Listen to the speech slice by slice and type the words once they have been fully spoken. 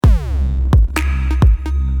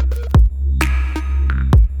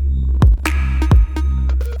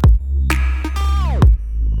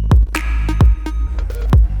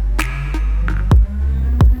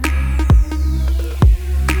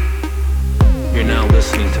You're now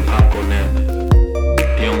listening to PopCoNet,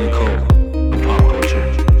 the only code of pop culture.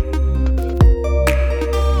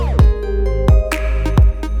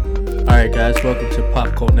 Alright guys, welcome to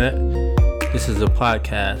PopCoNet. This is a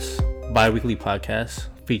podcast, bi-weekly podcast,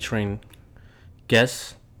 featuring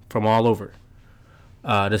guests from all over.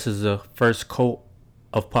 This is the first cult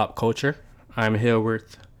of pop culture. I'm here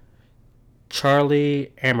with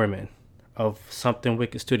Charlie Ammerman of Something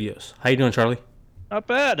Wicked Studios. How you doing, Charlie? Not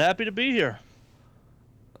bad. Happy to be here.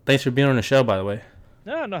 Thanks for being on the show, by the way.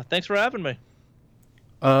 No, thanks for having me.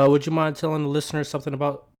 Would you mind telling the listeners something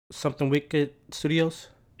about Something Wicked Studios?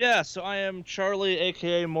 Yeah, so I am Charlie,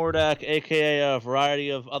 aka Mordak, aka a variety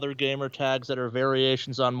of other gamer tags that are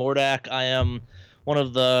variations on Mordak. I am one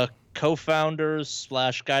of the co-founders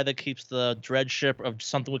 / guy that keeps the dread ship of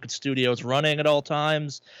Something Wicked Studios running at all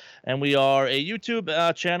times, and we are a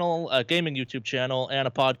YouTube channel, a gaming YouTube channel, and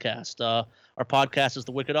a podcast. Our podcast is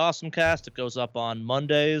the Wicked Awesome Cast. It goes up on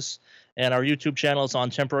Mondays, and our YouTube channel is on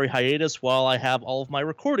temporary hiatus while I have all of my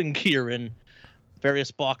recording gear in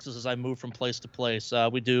various boxes as I move from place to place.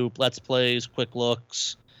 We do Let's Plays, quick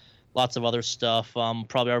looks, lots of other stuff.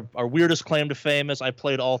 Probably our weirdest claim to fame is I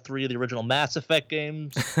played all 3 of the original Mass Effect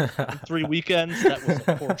games in 3 weekends. That was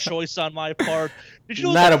a poor choice on my part. Did you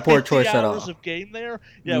know Not like a poor 50 choice at hours all. of game there?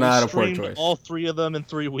 Yeah, Not we a poor streamed choice. all 3 of them in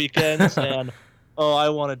 3 weekends, and I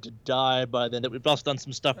wanted to die by then. We've also done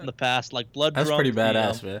some stuff in the past, like Blood That's Drunk. pretty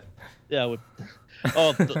badass, man. Yeah.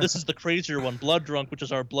 This is the crazier one, Blood Drunk, which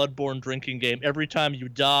is our Bloodborne drinking game. Every time you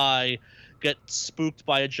die, get spooked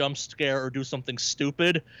by a jump scare, or do something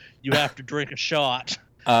stupid, you have to drink a shot.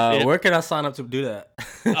 Where can I sign up to do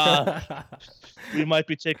that? We might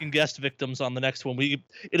be taking guest victims on the next one. It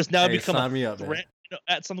has now become sign a me up, man. threat.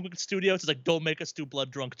 At Something Wicked Studios, it's like, don't make us do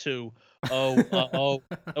Blood Drunk 2. That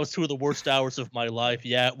was 2 of the worst hours of my life.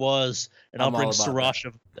 Yeah, it was. And I'll I'm bring all about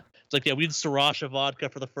Sriracha. It's like, yeah, we did Sriracha vodka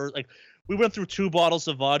for the first, like, we went through 2 bottles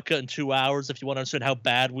of vodka in 2 hours, if you want to understand how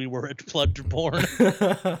bad we were at Bloodborne.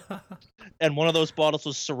 And one of those bottles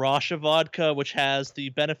was Sriracha vodka, which has the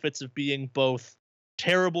benefits of being both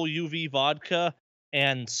terrible UV vodka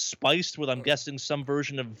and spiced with, I'm guessing, some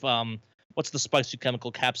version of what's the spicy chemical,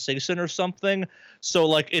 capsaicin or something. So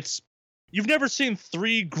like you've never seen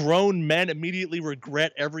 3 grown men immediately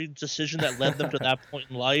regret every decision that led them to that point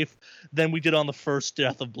in life than we did on the first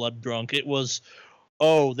death of Blood Drunk. It was,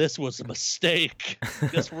 this was a mistake.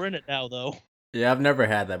 Guess we're in it now, though. Yeah, I've never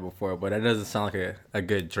had that before, but it doesn't sound like a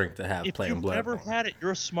good drink to have If playing you've Bloodborne. never had it,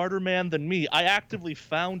 you're a smarter man than me. I actively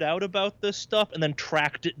found out about this stuff and then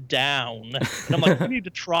tracked it down. And I'm like, we need to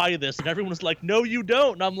try this. And everyone was like, no, you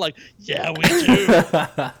don't. And I'm like, yeah, we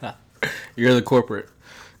do. You're the corporate.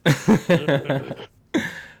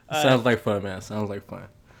 Sounds like fun, man. Sounds like fun.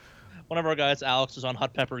 One of our guys, Alex, was on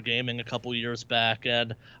Hot Pepper Gaming a couple years back,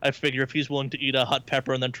 and I figure if he's willing to eat a hot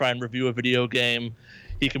pepper and then try and review a video game,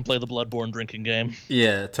 he can play the Bloodborne drinking game.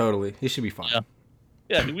 Yeah, totally. He should be fine.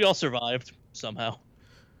 Yeah, we all survived somehow.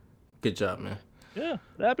 Good job, man. Yeah,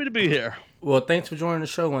 happy to be here. Well, thanks for joining the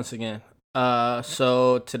show once again.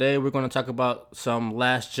 So today we're going to talk about some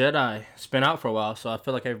Last Jedi. It's been out for a while, so I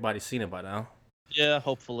feel like everybody's seen it by now. Yeah,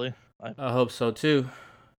 hopefully. I hope so too.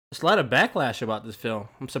 There's a lot of backlash about this film.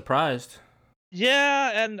 I'm surprised.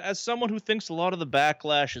 Yeah, and as someone who thinks a lot of the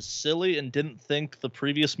backlash is silly and didn't think the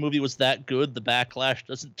previous movie was that good, the backlash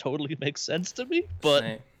doesn't totally make sense to me. But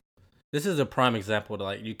Same. This is a prime example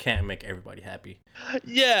to you can't make everybody happy.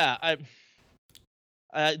 yeah,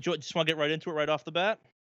 just want to get right into it right off the bat.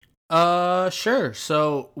 Sure.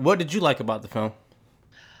 So, what did you like about the film?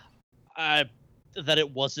 That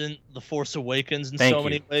it wasn't The Force Awakens in Thank so you.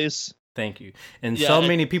 many ways. Thank you. And Yeah, so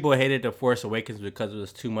many people hated The Force Awakens because it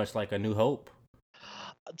was too much like A New Hope.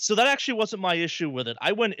 So that actually wasn't my issue with it.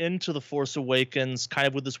 I went into The Force Awakens kind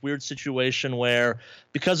of with this weird situation where,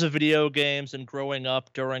 because of video games and growing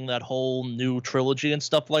up during that whole new trilogy and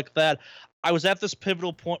stuff like that, I was at this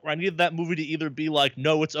pivotal point where I needed that movie to either be like,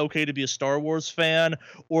 no, it's okay to be a Star Wars fan,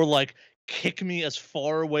 or like, kick me as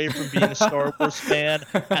far away from being a Star Wars fan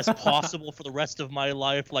as possible for the rest of my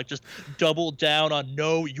life. Like, just double down on,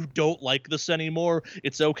 no, you don't like this anymore.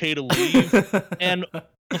 It's okay to leave. And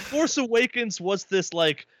The Force Awakens was this,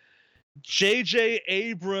 like, J.J.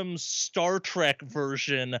 Abrams Star Trek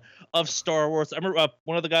version of Star Wars. I remember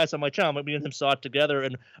one of the guys on my channel, me and him saw it together,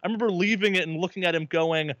 and I remember leaving it and looking at him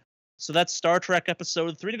going, so that's Star Trek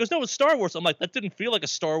Episode 3. And he goes, no, it's Star Wars. I'm like, that didn't feel like a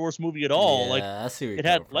Star Wars movie at all. Yeah, Like, I see where you're it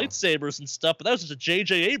had coming from. lightsabers and stuff, but that was just a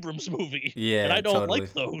J.J. Abrams movie. Yeah, and I don't totally.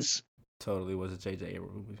 like those. Totally was a J.J.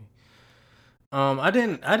 Abrams movie. I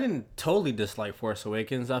didn't totally dislike Force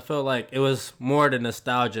Awakens. I felt like it was more the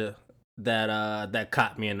nostalgia that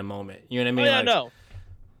caught me in the moment. You know what I mean? Oh, yeah, no.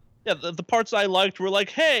 Yeah, the parts I liked were like,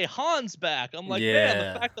 "Hey, Han's back." I'm like, "Man, the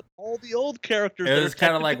Yeah. fact that all the old characters It that are was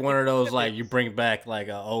kind of like technically one of those like you companions." bring back like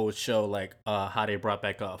an old show like how they brought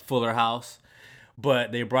back Fuller House,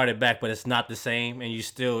 but they brought it back, but it's not the same, and you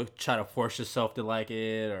still try to force yourself to like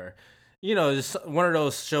it, or just one of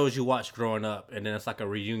those shows you watch growing up, and then it's like a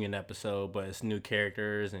reunion episode, but it's new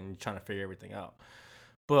characters and you're trying to figure everything out.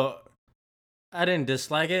 But I didn't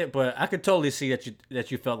dislike it, but I could totally see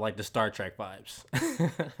that you felt like the Star Trek vibes.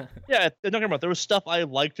 Yeah, don't get me wrong, there was stuff I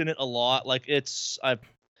liked in it a lot. Like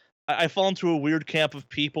I fall into a weird camp of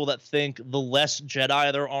people that think the less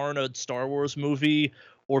Jedi there are in a Star Wars movie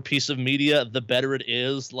or piece of media, the better it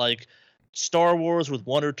is. Like Star Wars with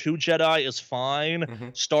one or two Jedi is fine. hmm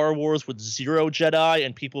Star Wars with zero Jedi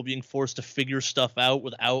and people being forced to figure stuff out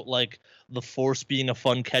without like the Force being a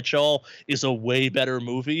fun catch-all is a way better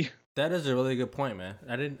movie. That is a really good point, man.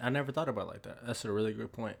 I never thought about it like that. That's a really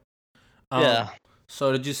good point. Yeah.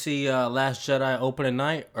 So did you see Last Jedi opening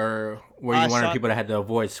night, or were you I one of the saw people that had to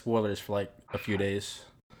avoid spoilers for like a few days?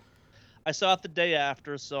 I saw it the day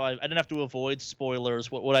after, so I didn't have to avoid spoilers.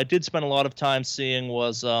 What I did spend a lot of time seeing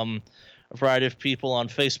was a variety of people on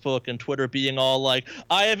Facebook and Twitter being all like,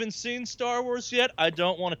 "I haven't seen Star Wars yet. I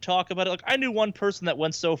don't want to talk about it." Like I knew one person that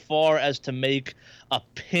went so far as to make a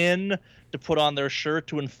pin to put on their shirt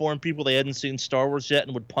to inform people they hadn't seen Star Wars yet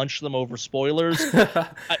and would punch them over spoilers.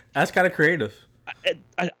 I That's kind of creative. I,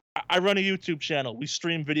 I I run a YouTube channel. We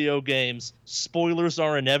stream video games. Spoilers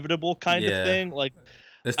are inevitable, kind of Yeah, thing. Like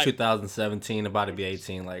it's I 2017, about to be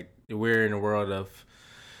 18. Like we're in a world of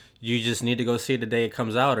you just need to go see it the day it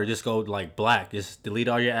comes out, or just go like black. Just delete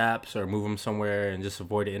all your apps or move them somewhere and just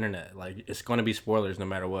avoid the internet. Like it's gonna be spoilers no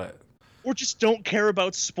matter what. or just don't care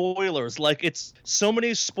about spoilers. Like it's so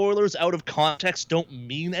many spoilers out of context don't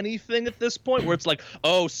mean anything at this point. Where it's like,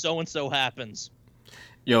 oh, so and so happens.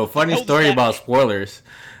 Yo, The funny hell does story that about mean? spoilers.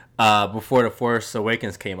 Before the Force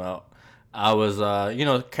Awakens came out, I was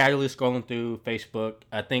casually scrolling through Facebook.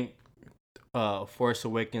 I think Force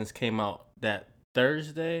Awakens came out that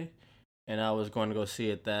Thursday, and I was going to go see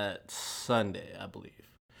it that Sunday, I believe.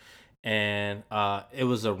 And it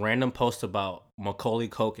was a random post about Macaulay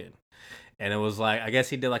Culkin, and it was like I guess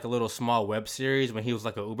he did like a little small web series when he was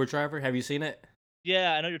like an Uber driver. Have you seen it?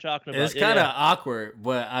 Yeah, I know what you're talking It's about. Yeah, kind of yeah. awkward,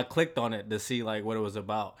 but I clicked on it to see like what it was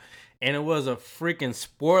about, and it was a freaking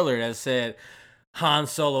spoiler that said Han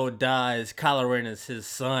Solo dies, Kylo Ren is his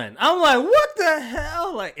son. I'm like, what the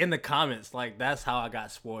hell? Like in the comments, like that's how I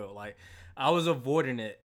got spoiled. Like I was avoiding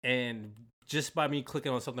it, and just by me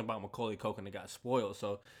clicking on something about Macaulay Culkin, it got spoiled.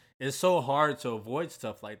 So it's so hard to avoid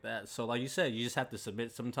stuff like that. So like you said, you just have to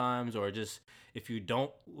submit sometimes, or just if you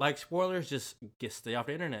don't like spoilers, just stay off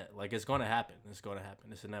the internet. Like it's gonna happen. It's gonna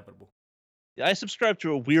happen. It's inevitable. I subscribe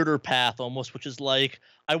to a weirder path almost, which is like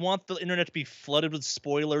I want the internet to be flooded with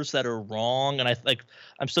spoilers that are wrong. And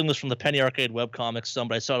I'm stealing this from the Penny Arcade webcomics some,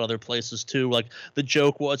 but I saw it other places too. Like the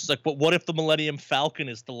joke was it's like, but what if the Millennium Falcon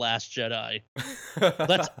is the last Jedi? Well,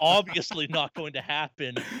 that's obviously not going to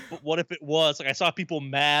happen. But what if it was? Like I saw people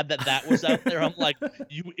mad that that was out there. I'm like,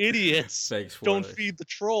 you idiots, Fake don't spoilers. feed the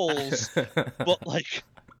trolls. But like,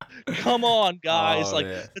 come on, guys. Oh Like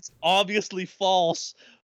man, it's obviously false.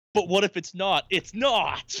 But what if it's not? It's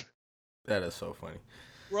not. that is so funny.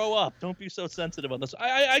 Grow up. Don't be so sensitive on this.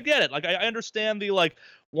 I get it. Like I understand the like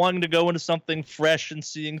wanting to go into something fresh and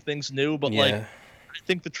seeing things new, but like Yeah, I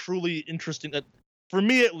think the truly interesting, for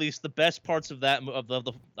me at least, the best parts of that of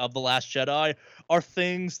the Last Jedi are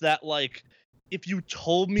things that like if you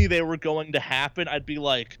told me they were going to happen, I'd be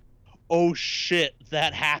like, oh shit,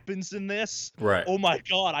 that happens in this. right, Oh my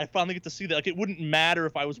god, I finally get to see that. Like it wouldn't matter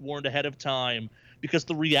if I was warned ahead of time because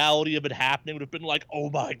the reality of it happening would have been like, oh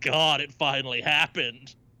my god, it finally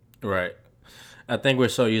happened. right. I think we're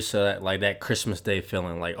so used to that, like that Christmas Day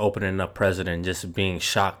feeling, like opening up present and just being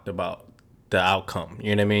shocked about the outcome.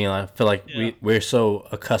 You know what I mean? I feel like Yeah. we're so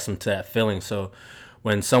accustomed to that feeling. So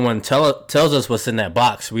when someone tells us what's in that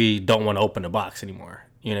box, we don't want to open the box anymore.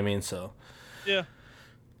 You know what I mean? So, Yeah.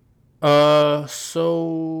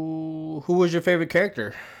 so who was your favorite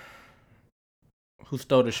character? Who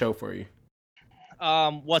stole the show for you?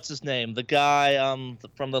 What's his name? The guy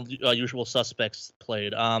from the Usual Suspects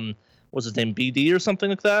played. Was his name BD or something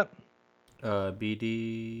like that?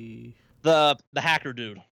 BD. The hacker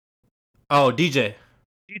dude. Oh, DJ.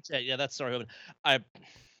 DJ. Yeah, that's sorry. I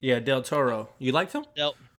Yeah, Del Toro. You liked him?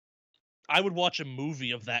 Del- I would watch a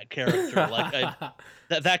movie of that character. Like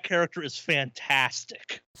that character is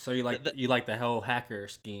fantastic. So you like Th- the whole hacker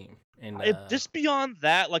scheme and Just beyond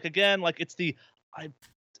that, like again, like it's the I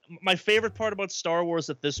my favorite part about Star Wars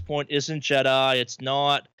at this point isn't Jedi. It's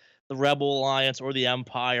not the Rebel Alliance or the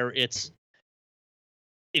Empire. It's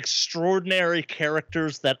extraordinary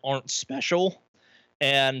characters that aren't special.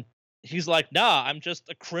 And he's like, nah, I'm just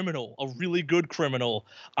a criminal, a really good criminal.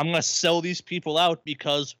 I'm gonna sell these people out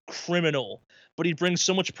because criminal. But he brings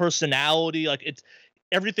so much personality. Like, it's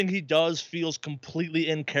everything he does feels completely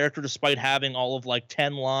in character despite having all of like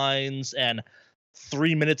 10 lines and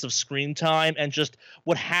 3 minutes of screen time, and just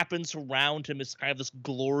what happens around him is kind of this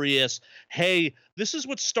glorious, hey, this is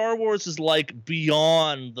what Star Wars is like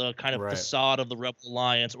beyond the kind of Right. facade of the Rebel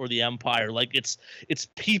Alliance or the Empire. Like, it's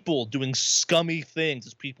people doing scummy things,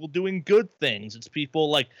 it's people doing good things, it's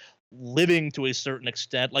people like living to a certain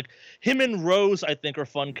extent. Like, him and Rose, I think, are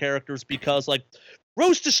fun characters because like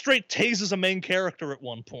Rose just straight tases a main character at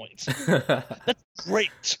one point. That's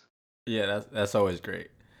great. Yeah, that's always great.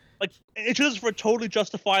 Like, it is for a totally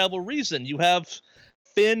justifiable reason. You have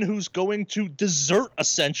Finn who's going to desert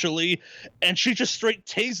essentially, and she just straight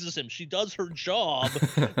tases him. She does her job,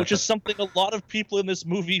 which is something a lot of people in this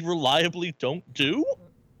movie reliably don't do.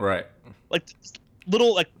 Right. Like,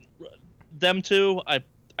 little like them two, I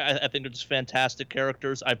think are just fantastic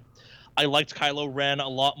characters. I liked Kylo Ren a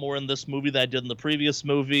lot more in this movie than I did in the previous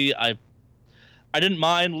movie. I didn't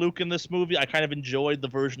mind Luke in this movie. I kind of enjoyed the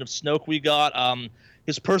version of Snoke we got.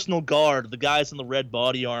 His personal guard, the guys in the red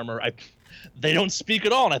body armor, they don't speak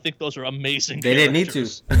at all, and I think those are amazing. They didn't need to.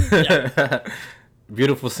 Yeah.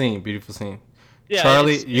 Beautiful scene. Yeah,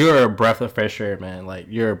 Charlie, you're a breath of fresh air, man. Like,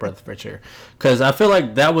 you're a breath of fresh air. Because I feel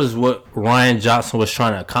like that was what Rian Johnson was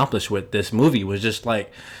trying to accomplish with this movie, was just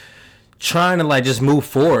like trying to like just move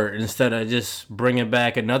forward instead of just bringing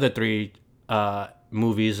back another 3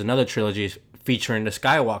 movies, another trilogy featuring the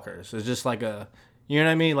Skywalkers. It's just like you know what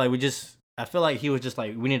I mean? Like, I feel like he was just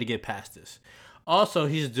like, we need to get past this. Also,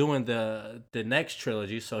 he's doing the next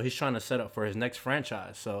trilogy, so he's trying to set up for his next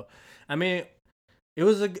franchise. So, I mean,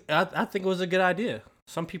 I think it was a good idea.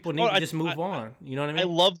 Some people need to just move on. You know what I mean? I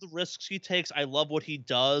love the risks he takes. I love what he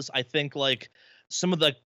does. I think like some of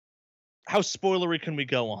the, how spoilery can we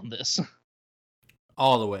go on this?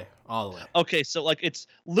 All the way. Okay, so like it's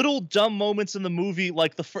little dumb moments in the movie,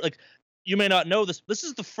 like like, you may not know this. This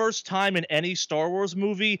is the first time in any Star Wars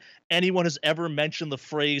movie anyone has ever mentioned the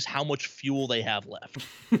phrase "how much fuel they have left."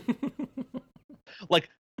 Like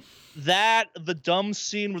that, the dumb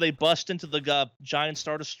scene where they bust into the giant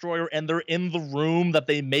Star Destroyer and they're in the room that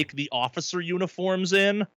they make the officer uniforms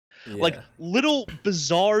in. Yeah. Like little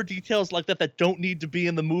bizarre details like that don't need to be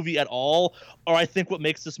in the movie at all, or I think what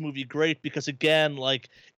makes this movie great, because again, like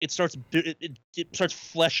it starts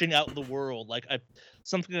fleshing out the world. Like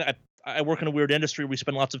I work in a weird industry where we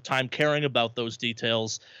spend lots of time caring about those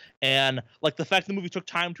details, and like the fact the movie took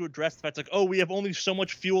time to address the fact, like, oh, we have only so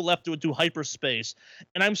much fuel left to do hyperspace,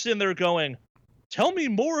 and I'm sitting there going, tell me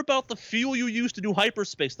more about the fuel you use to do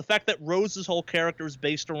hyperspace. The fact that Rose's whole character is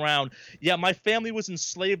based around, yeah, my family was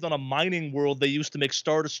enslaved on a mining world they used to make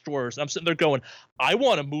Star Destroyers. I'm sitting there going, I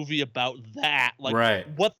want a movie about that. Like, right.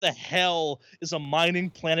 What the hell is a mining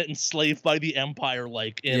planet enslaved by the Empire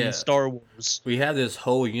like in Star Wars? We have this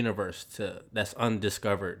whole universe that's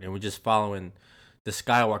undiscovered, and we're just following the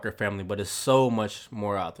Skywalker family, but there's so much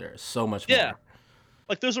more out there. So much more.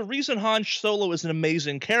 Like, there's a reason Han Solo is an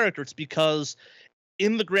amazing character. It's because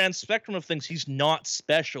in the grand spectrum of things, he's not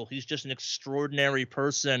special. He's just an extraordinary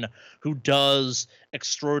person who does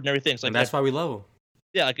extraordinary things. Like, and that's why we love him.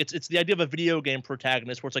 Yeah, like it's the idea of a video game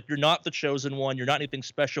protagonist where it's like, you're not the chosen one, you're not anything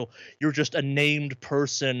special, you're just a named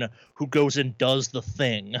person who goes and does the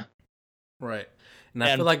thing. Right. And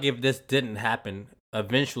I feel like if this didn't happen,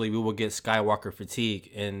 eventually we will get Skywalker fatigue,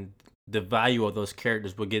 and the value of those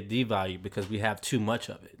characters will get devalued because we have too much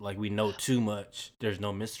of it. Like, we know too much. There's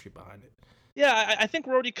no mystery behind it. Yeah, I think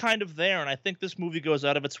we're already kind of there, and I think this movie goes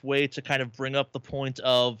out of its way to kind of bring up the point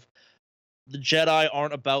of the Jedi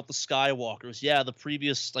aren't about the Skywalkers. Yeah, the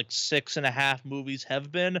previous like 6.5 movies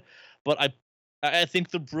have been, but I think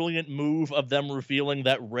the brilliant move of them revealing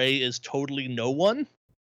that Rey is totally no one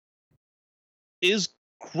is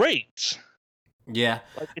great. Yeah.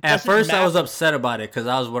 Like, at first I was upset about it because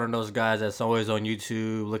I was one of those guys that's always on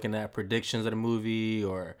YouTube looking at predictions of the movie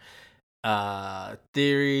or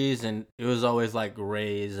theories, and it was always like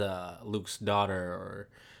Rey's Luke's daughter, or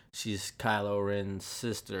she's Kylo Ren's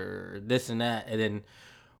sister, or this and that. And then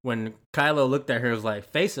when Kylo looked at her, it was like,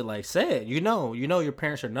 face it, like, say it, you know your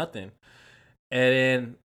parents are nothing. And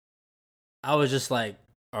then I was just like,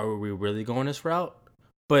 are we really going this route?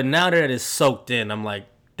 But now that it's soaked in, I'm like,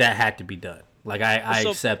 that had to be done. Like, I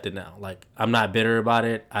accept it now. Like, I'm not bitter about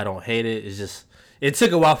it. I don't hate it. It's just, it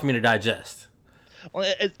took a while for me to digest.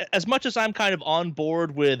 Well, as much as I'm kind of on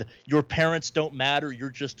board with your parents don't matter, you're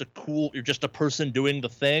just a person doing the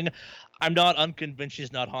thing. I'm not unconvinced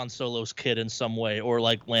she's not Han Solo's kid in some way, or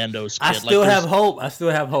like Lando's I kid. Like still have hope. I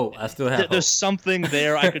still have hope. I still have there's hope. something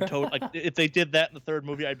there I could totally like. If they did that in the third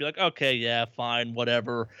movie, I'd be like, okay, yeah, fine,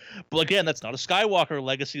 whatever. But again, that's not a Skywalker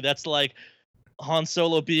legacy. That's like Han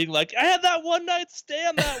Solo being like, I had that one night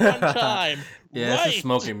stand that one time. Yeah, it's just Right.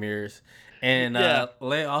 smoke and mirrors. And Yeah.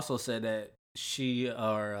 Leia also said that she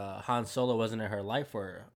or Han Solo wasn't in her life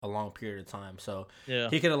for a long period of time, so Yeah.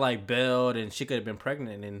 he could have like bailed, and she could have been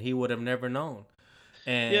pregnant, and he would have never known.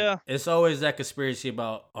 And Yeah. it's always that conspiracy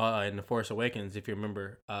about in the Force Awakens, if you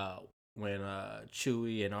remember, when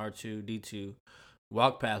Chewie and R2D2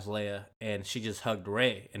 walked past Leia, and she just hugged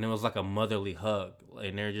Rey, and it was like a motherly hug,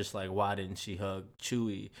 and they're just like, why didn't she hug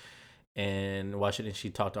Chewie? And why shouldn't she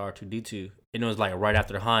talk to R2D2? And it was like right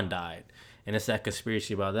after Han died. And it's that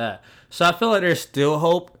conspiracy about that. So I feel like there's still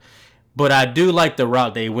hope, but I do like the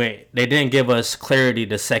route they went. They didn't give us clarity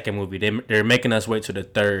the second movie. They're making us wait to the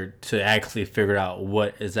third to actually figure out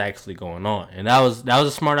what is actually going on. And that was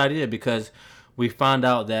a smart idea, because we found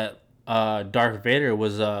out that Darth Vader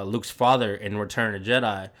was Luke's father in Return of the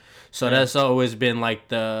Jedi. So that's always been like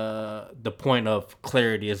the point of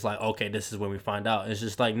clarity. Is like, okay, this is when we find out. It's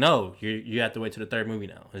just like, no, you have to wait to the third movie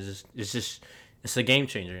now. It's a game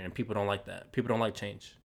changer, and people don't like that. People don't like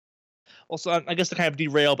change. Also, I guess to kind of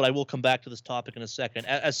derail, but I will come back to this topic in a second.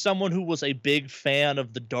 As someone who was a big fan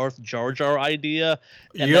of the Darth Jar Jar idea,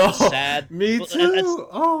 and that was sad. Me well, too.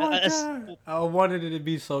 Oh my as- god, I wanted it to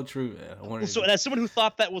be so true, man. I wanted. So, and as someone who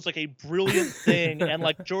thought that was like a brilliant thing, and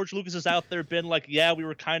like George Lucas has out there been like, yeah, we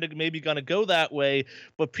were kind of maybe gonna go that way,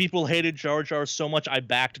 but people hated Jar Jar so much, I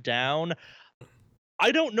backed down.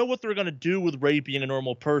 I don't know what they're going to do with Rey being a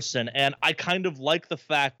normal person, and I kind of like the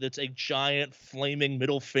fact that it's a giant flaming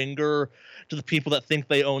middle finger to the people that think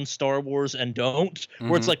they own Star Wars and don't,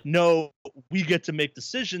 where it's like, no, we get to make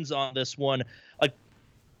decisions on this one. Like,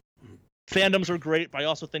 fandoms are great, but I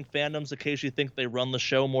also think fandoms occasionally think they run the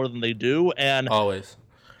show more than they do, and always.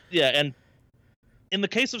 yeah, and in the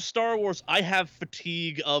case of Star Wars, I have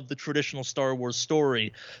fatigue of the traditional Star Wars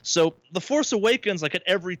story. So The Force Awakens, like at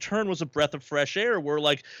every turn, was a breath of fresh air, where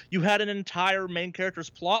like you had an entire main character's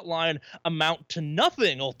plot line amount to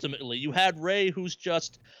nothing ultimately. You had Rey, who's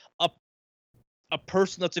just a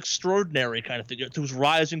person that's extraordinary kind of thing, who's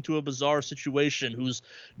rising to a bizarre situation, who's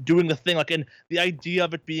doing the thing, like, and the idea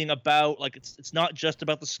of it being about like it's not just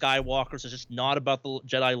about the Skywalkers, it's just not about the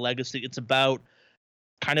Jedi legacy, it's about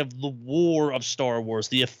kind of the war of Star Wars,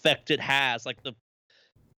 the effect it has. Like the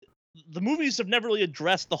movies have never really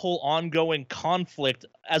addressed the whole ongoing conflict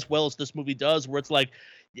as well as this movie does, where it's like,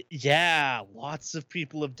 yeah, lots of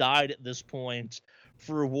people have died at this point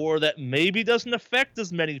for a war that maybe doesn't affect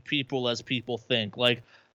as many people as people think. Like,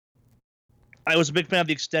 I was a big fan of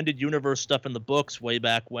the extended universe stuff in the books way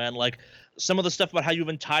back when, like some of the stuff about how you have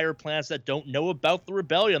entire planets that don't know about the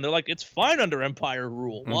rebellion. They're like, it's fine under Empire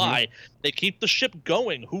rule. Why? They keep the ship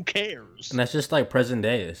going. Who cares? And that's just like present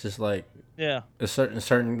day. It's just like, yeah, a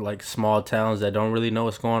certain like small towns that don't really know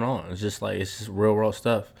what's going on. It's just real world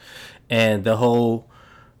stuff. And the whole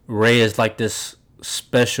Rey is like this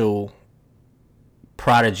special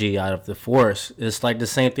prodigy out of the Force. It's like the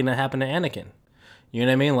same thing that happened to Anakin. You know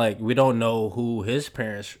what I mean? Like, we don't know who his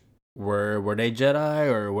parents were. Were they Jedi,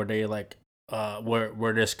 or were they like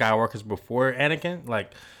were they Skywalkers before Anakin?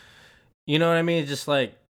 Like, you know what I mean? It's just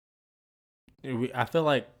like, I feel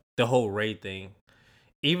like the whole Rey thing,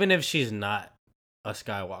 even if she's not a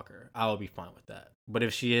Skywalker, I would be fine with that. But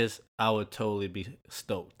if she is, I would totally be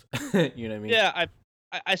stoked. You know what I mean? Yeah,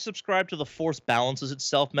 I subscribe to the Force balances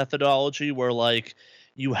itself methodology, where like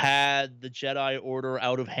you had the Jedi Order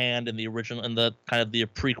out of hand in the original, in the kind of the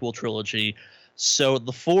prequel trilogy. So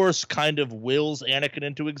the Force kind of wills Anakin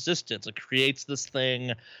into existence. It creates this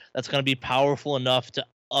thing that's going to be powerful enough to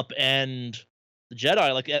upend the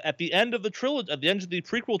Jedi. Like at the end of the trilogy, at the end of the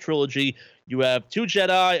prequel trilogy, you have 2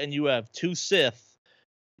 Jedi and you have 2 Sith.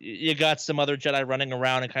 You got some other Jedi running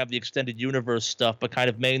around and kind of the extended universe stuff, but kind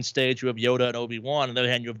of main stage, you have Yoda and Obi-Wan. On the other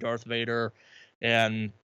hand, you have Darth Vader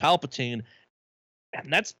and Palpatine.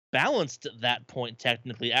 And that's balanced at that point,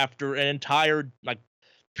 technically, after an entire like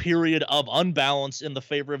period of unbalance in the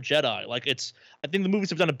favor of Jedi. Like, it's, I think the movies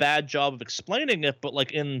have done a bad job of explaining it, but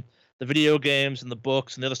like in the video games and the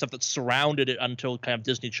books and the other stuff that surrounded it until kind of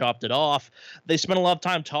Disney chopped it off, they spent a lot of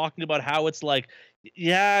time talking about how it's like,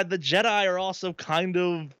 yeah, the Jedi are also kind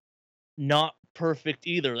of not perfect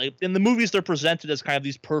either. Like in the movies, they're presented as kind of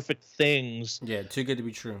these perfect things. Yeah, too good to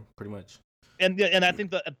be true, pretty much. and I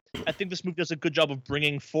think this movie does a good job of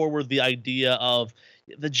bringing forward the idea of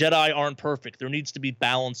the Jedi aren't perfect. There needs to be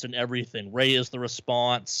balance in everything. Rey is the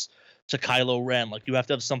response to Kylo Ren. Like you have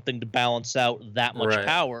to have something to balance out that much Right.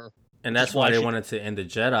 power. And which is that's why they she- wanted to end the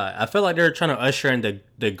Jedi. I feel like they were trying to usher in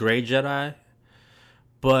the Gray Jedi,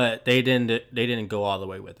 but they didn't go all the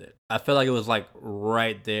way with it. I feel like it was like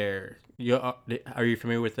right there. Are you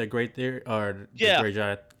familiar with the Gray theory or the Yeah.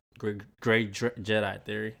 Gray Jedi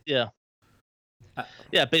theory? Yeah. I-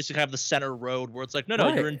 Yeah, basically have the center road where it's like, no,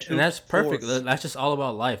 Right. you're in two. And that's perfect. fourths. That's just all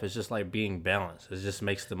about life. It's just like being balanced. It just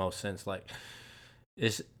makes the most sense. Like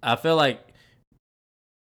I feel like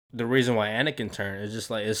the reason why Anakin turned is just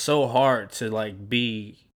like it's so hard to like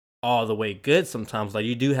be all the way good sometimes. Like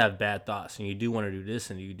you do have bad thoughts and you do want to do this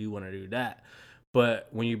and you do want to do that. But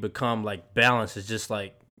when you become like balanced, it's just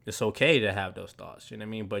like it's okay to have those thoughts, you know what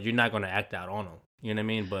I mean? But you're not gonna act out on them. You know what I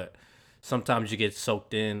mean? But sometimes you get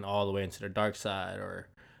soaked in all the way into the dark side, or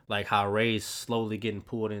like how Rey's slowly getting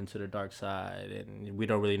pulled into the dark side, and we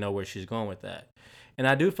don't really know where she's going with that. And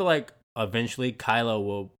I do feel like eventually Kylo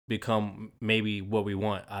will become maybe what we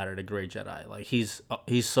want out of the Gray Jedi. Like he's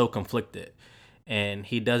so conflicted, and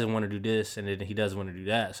he doesn't want to do this, and then he doesn't want to do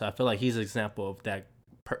that. So I feel like he's an example of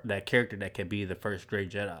that character that could be the first Gray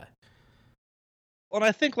Jedi. Well, and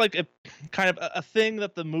I think like kind of a thing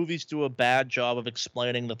that the movies do a bad job of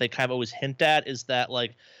explaining that they kind of always hint at is that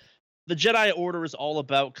like the Jedi Order is all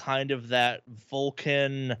about kind of that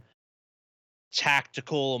Vulcan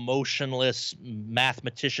tactical, emotionless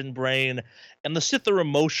mathematician brain, and the Sith are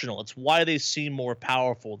emotional. It's why they seem more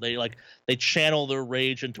powerful. They channel their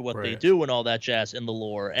rage into what they Right. do and all that jazz in the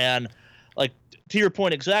lore. And like to your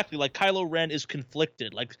point exactly, like Kylo Ren is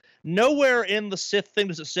conflicted. Like nowhere in the Sith thing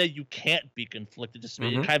does it say you can't be conflicted. It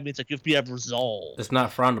kind of means like you have resolve. It's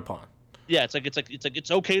not frowned upon. Yeah,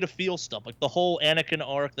 it's okay to feel stuff. Like the whole Anakin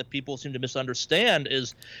arc that people seem to misunderstand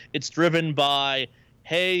is it's driven by,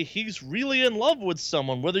 hey, he's really in love with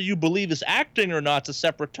someone. Whether you believe is acting or not, it's a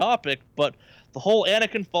separate topic. But the whole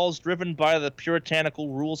Anakin fall's driven by the puritanical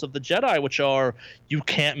rules of the Jedi, which are you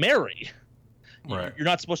can't marry. Right. You're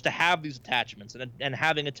not supposed to have these attachments, and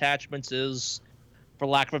having attachments is, for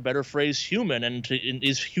lack of a better phrase, human, and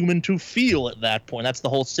is human to feel at that point. That's the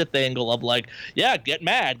whole Sith angle of like, yeah, get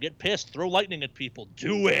mad, get pissed, throw lightning at people,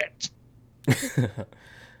 do it.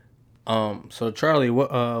 So Charlie,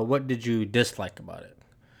 what did you dislike about it?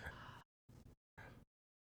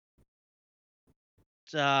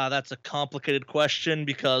 That's a complicated question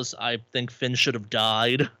because I think Finn should have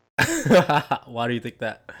died. Why do you think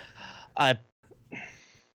that?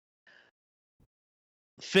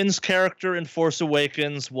 Finn's character in Force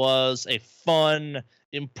Awakens was a fun,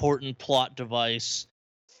 important plot device.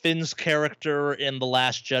 Finn's character in The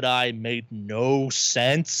Last Jedi made no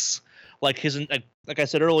sense. Like like I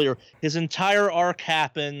said earlier, his entire arc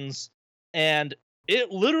happens, and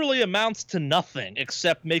it literally amounts to nothing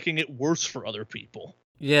except making it worse for other people.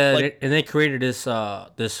 Yeah, Like- and they created this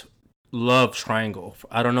love triangle.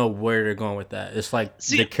 I don't know where they're going with that. It's like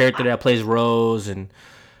See, the character that plays Rose and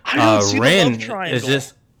I don't see the Ren love triangle. is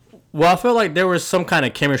just. Well, I feel like there was some kind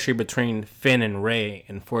of chemistry between Finn and Rey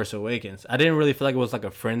in Force Awakens. I didn't really feel like it was like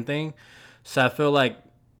a friend thing, so I feel like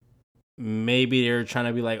maybe they're trying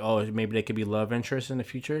to be like, oh, maybe they could be love interests in the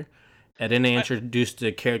future, and then they introduced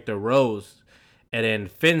the character Rose, and then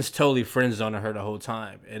Finn's totally friend zoning her the whole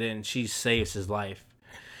time, and then she saves his life,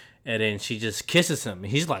 and then she just kisses him,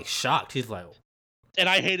 and he's like shocked. He's like, And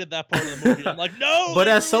I hated that part of the movie. I'm like, no. but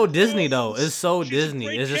they that's so ruined Disney Rose. though. It's so She's a Disney.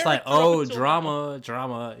 great It's just like, character up oh, until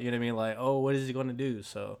drama. You know what I mean? Like, oh, what is he gonna do?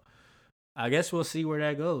 So, I guess we'll see where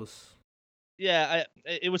that goes. Yeah,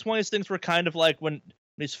 it was one of these things where kind of like when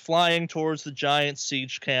he's flying towards the giant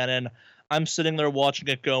siege cannon, I'm sitting there watching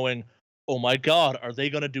it going, oh my god, are they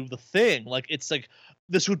gonna do the thing? Like it's like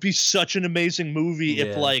this would be such an amazing movie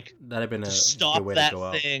if Yeah, like that'd have been to a stop good way that to go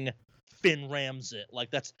out. thing, Finn rams it.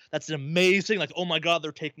 Like that's an amazing, like, oh my god,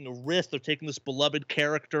 they're taking a risk, they're taking this beloved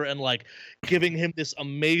character and like giving him this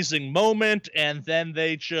amazing moment, and then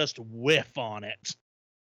they just whiff on it.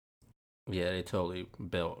 Yeah, they totally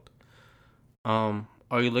bailed.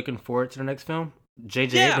 Are you looking forward to the next film?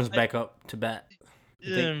 J.J. Yeah, Abrams back up to bat.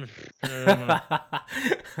 You think-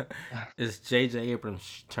 It's J.J.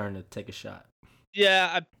 Abrams' turn to take a shot.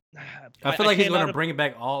 Yeah, I feel like he's came going out to of- bring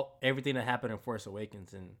back everything that happened in Force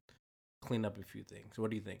Awakens and clean up a few things. What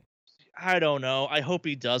do you think? I don't know. I hope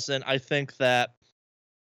he doesn't. I think that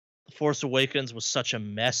Force Awakens was such a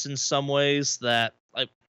mess in some ways that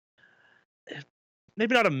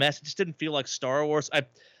maybe not a mess. It just didn't feel like Star Wars.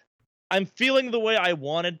 I'm feeling the way I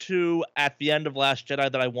wanted to at the end of Last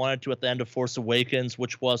Jedi that I wanted to at the end of Force Awakens,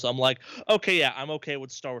 which was I'm like, okay, yeah, I'm okay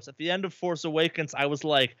with Star Wars. At the end of Force Awakens, I was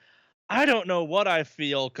like, I don't know what I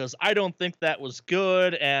feel because I don't think that was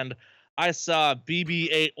good. And I saw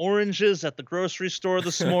BB-8 oranges at the grocery store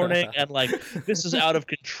this morning, and like this is out of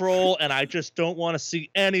control, and I just don't want to see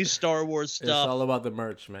any Star Wars It's stuff. all about the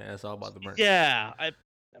merch, man. It's all about the merch. Yeah,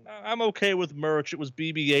 I'm okay with merch. It was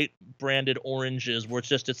BB-8 branded oranges, where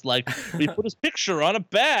it's like we put his picture on a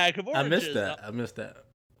bag of I oranges. missed that. I missed that.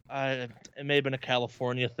 It may have been a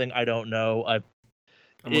California thing. I don't know. I'm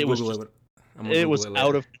gonna It was Google just it. I'm gonna it Google was it out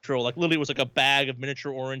later. of control. Like literally, it was like a bag of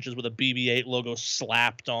miniature oranges with a BB-8 logo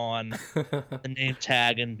slapped on the name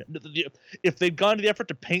tag. And if they'd gone to the effort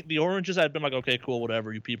to paint the oranges, I'd been like, okay, cool,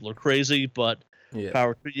 whatever. You people are crazy, but Yeah.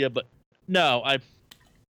 power to you. But no,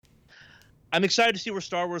 I'm excited to see where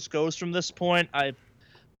Star Wars goes from this point.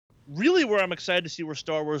 Where I'm excited to see where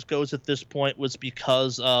Star Wars goes at this point was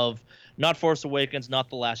because of not Force Awakens, not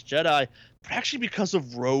The Last Jedi, but actually because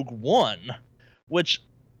of Rogue One, which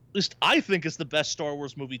at least I think is the best Star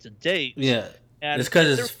Wars movie to date. Yeah. And It's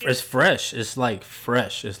because it's fresh. It's like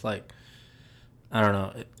fresh. It's like, I don't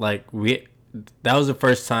know. Like that was the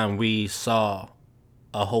first time we saw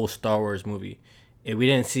a whole Star Wars movie, and we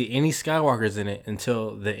didn't see any Skywalkers in it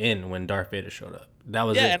until the end when Darth Vader showed up. That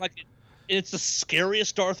was it. And like it's the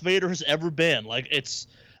scariest Darth Vader has ever been. Like it's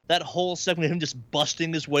that whole segment of him just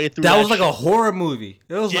busting his way through. That was like a horror movie.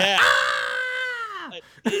 It was yeah. like, ah!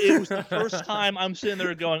 It was the first time I'm sitting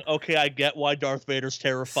there going, okay, I get why Darth Vader's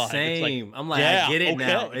terrifying. Same. It's like, I'm like, yeah, I get it okay.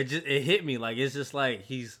 now. It hit me. Like it's just like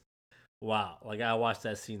wow. Like I watched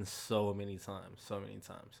that scene so many times.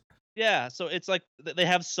 Yeah, so it's like they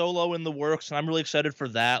have Solo in the works, and I'm really excited for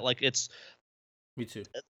that. Like Me too.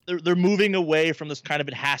 they're moving away from this kind of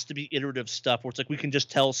it has to be iterative stuff where it's like we can just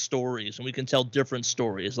tell stories and we can tell different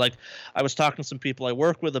stories. Like I was talking to some people I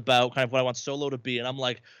work with about kind of what I want Solo to be, and I'm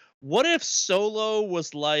like, what if Solo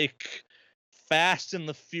was like Fast and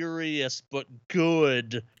the Furious but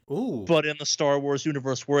good, Ooh. but in the Star Wars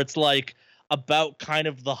universe where it's like about kind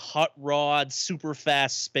of the hot rod, super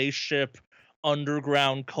fast spaceship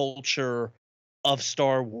underground culture of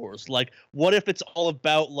Star Wars. Like, what if it's all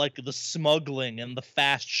about like the smuggling and the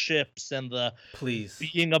fast ships and the Please.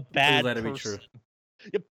 being a bad let it person? be true.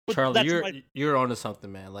 Yeah, but Charlie, that's you're onto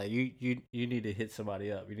something, man. Like you need to hit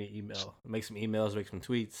somebody up. You need to email, make some emails, make some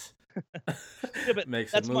tweets. yeah, but make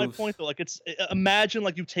some that's my moves. point though. Like it's imagine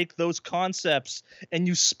like you take those concepts and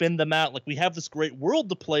you spin them out. Like we have this great world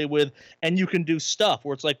to play with, and you can do stuff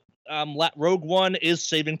where it's like Rogue One is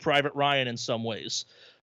Saving Private Ryan in some ways.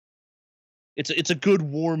 It's a good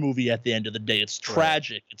war movie at the end of the day. It's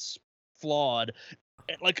tragic. Right. It's flawed.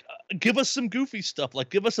 And like, give us some goofy stuff.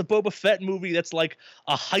 Like, give us a Boba Fett movie that's like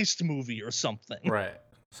a heist movie or something. Right.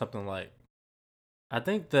 Something like. I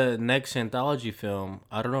think the next anthology film,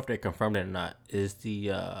 I don't know if they confirmed it or not, is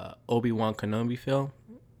the Obi-Wan Kenobi film.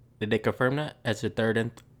 Did they confirm that as a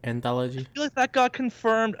third anthology? I feel like that got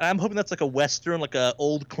confirmed. I'm hoping that's like a Western, like a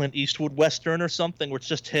old Clint Eastwood Western or something, where it's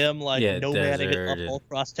just him like nomading it up all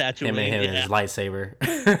across Tatooine. Him and his lightsaber.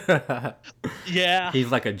 Yeah.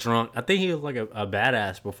 He's like a drunk. I think he was like a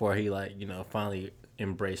badass before he like, finally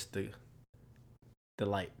embraced the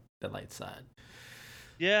light side.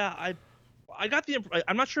 Yeah, I got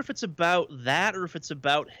I'm not sure if it's about that or if it's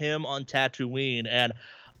about him on Tatooine, and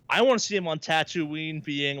I want to see him on Tatooine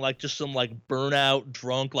being like just some like burnout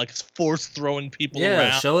drunk, like force throwing people around.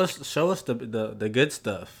 Yeah, show us the good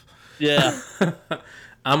stuff. Yeah.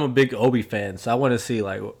 I'm a big Obi fan, so I want to see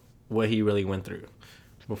like what he really went through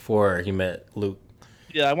before he met Luke.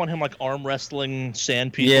 Yeah, I want him like arm wrestling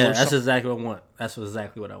sand people. Yeah, that's exactly what I want. That's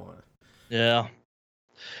exactly what I want. Yeah.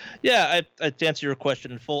 Yeah, to answer your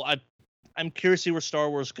question in full, I'm curious to see where Star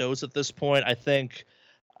Wars goes at this point. I think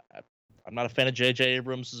I'm not a fan of J.J.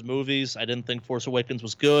 Abrams' movies. I didn't think Force Awakens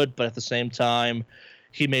was good, but at the same time,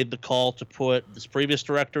 he made the call to put this previous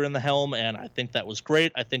director in the helm, and I think that was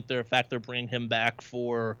great. I think the fact they're bringing him back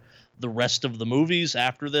for the rest of the movies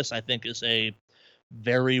after this, I think is a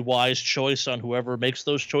very wise choice on whoever makes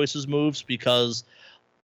those choices moves, because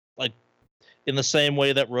like in the same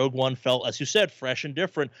way that Rogue One felt, as you said, fresh and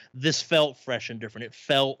different, this felt fresh and different. It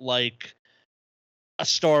felt like a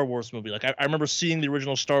Star Wars movie. Like I remember seeing the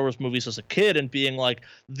original Star Wars movies as a kid and being like,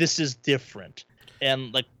 this is different.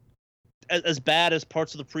 And like as bad as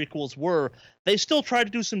parts of the prequels were, they still tried to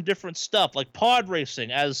do some different stuff, like pod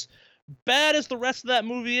racing. As bad as the rest of that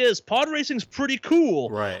movie is, pod racing's pretty cool.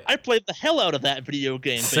 Right. I played the hell out of that video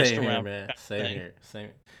game based around man. Same here.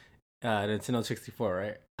 Nintendo 64,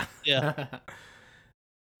 right? Yeah.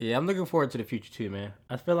 Yeah, I'm looking forward to the future too, man.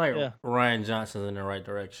 I feel like Rian Johnson's in the right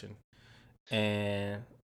direction. and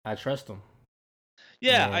I trust them.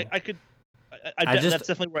 Yeah, And I could. just that's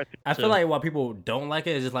definitely where I could. I feel like why people don't like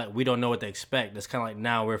it is just like we don't know what to expect. It's kind of like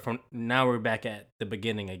now we're back at the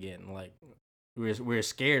beginning again. Like we're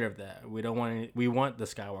scared of that. We don't want we want the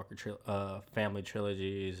Skywalker family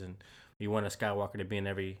trilogies, and we want a Skywalker to be in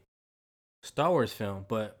every Star Wars film.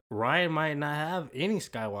 But Ryan might not have any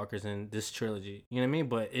Skywalkers in this trilogy. You know what I mean?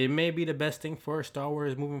 But it may be the best thing for Star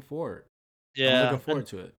Wars moving forward. Yeah, I'm looking forward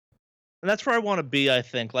to it. and that's where I want to be. I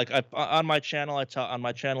think, like, on my channel, on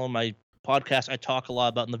my podcast, I talk a lot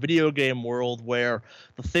about in the video game world, where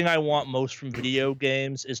the thing I want most from video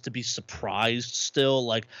games is to be surprised still.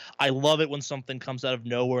 Like, I love it when something comes out of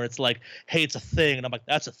nowhere. It's like, hey, it's a thing, and I'm like,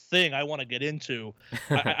 that's a thing I want to get into.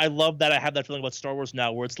 I love that. I have that feeling about Star Wars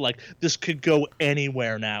now, where it's like this could go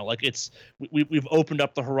anywhere now. Like, we've opened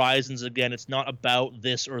up the horizons again. It's not about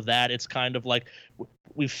this or that. It's kind of like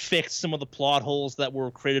we've fixed some of the plot holes that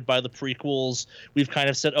were created by the prequels. We've kind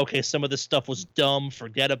of said, okay, some of this stuff was dumb,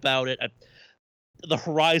 forget about it. The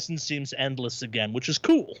horizon seems endless again, which is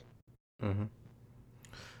cool. Mm-hmm.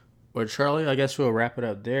 Well, Charlie, I guess we'll wrap it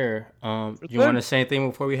up there. You want to say anything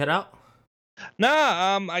before we head out?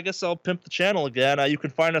 Nah, I guess I'll pimp the channel again. You can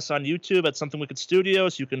find us on YouTube at Something Wicked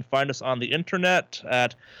Studios. You can find us on the internet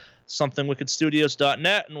at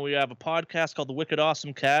somethingwickedstudios.net, and we have a podcast called The Wicked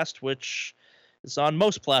Awesome Cast, which is on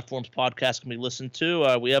most platforms podcasts can be listened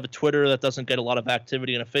to. We have a Twitter that doesn't get a lot of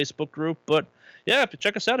activity, and a Facebook group, but yeah,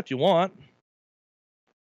 check us out if you want.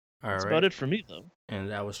 That's about it for me, though.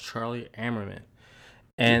 And that was Charlie Ammerman.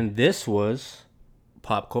 And this was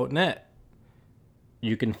PopCultNet.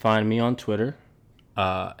 You can find me on Twitter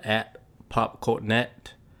at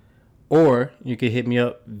PopCultNet, or you can hit me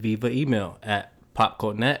up via email at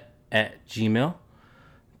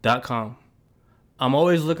popcultnet@gmail.com. I'm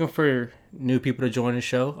always looking for new people to join the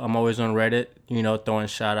show. I'm always on Reddit, throwing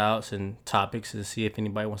shout outs and topics to see if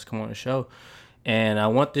anybody wants to come on the show. And I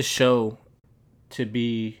want this show to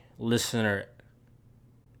be listener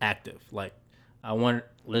active. Like, I want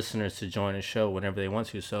listeners to join the show whenever they want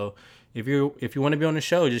to. So if you want to be on the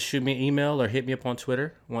show, just shoot me an email or hit me up on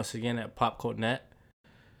Twitter, once again at PopCultNet.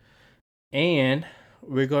 And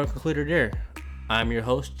we're going to conclude it there. I'm your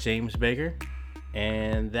host, James Baker,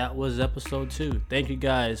 and that was episode 2. Thank you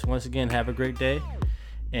guys. Once again, have a great day.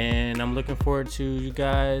 And I'm looking forward to you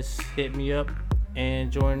guys hit me up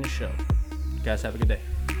and join the show. You guys have a good day.